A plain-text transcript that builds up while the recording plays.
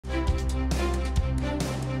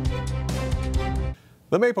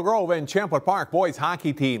The Maple Grove and Champlin Park boys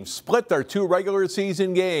hockey teams split their 2 regular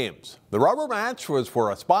season games. The rubber match was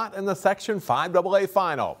for a spot in the Section 5AA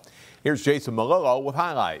final. Here's Jason Malillo with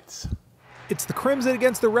highlights. It's the Crimson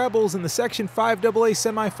against the Rebels in the Section 5AA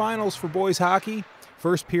semifinals for boys hockey.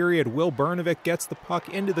 First period, Will Bernovic gets the puck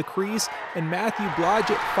into the crease, and Matthew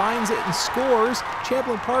Blodgett finds it and scores.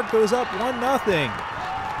 Champlin Park goes up 1-0.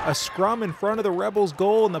 A scrum in front of the Rebels'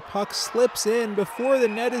 goal, and the puck slips in before the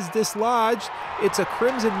net is dislodged. It's a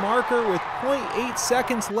Crimson marker with 0.8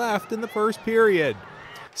 seconds left in the first period.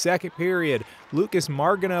 Second period, Lucas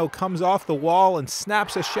Margenau comes off the wall and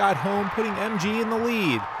snaps a shot home, putting MG in the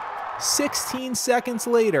lead. 16 seconds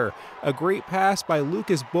later, a great pass by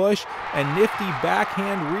Lucas Bush and nifty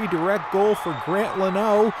backhand redirect goal for Grant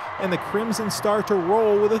Leneau, and the Crimson start to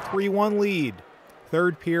roll with a 3-1 lead.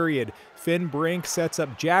 Third period, Finn Brink sets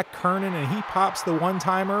up Jack Kernan and he pops the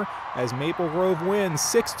one-timer as Maple Grove wins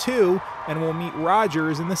 6-2 and will meet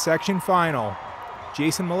Rogers in the section final.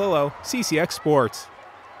 Jason Malillo, CCX Sports.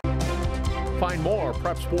 Find more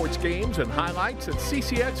prep sports games and highlights at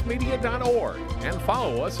ccxmedia.org and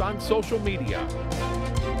follow us on social media.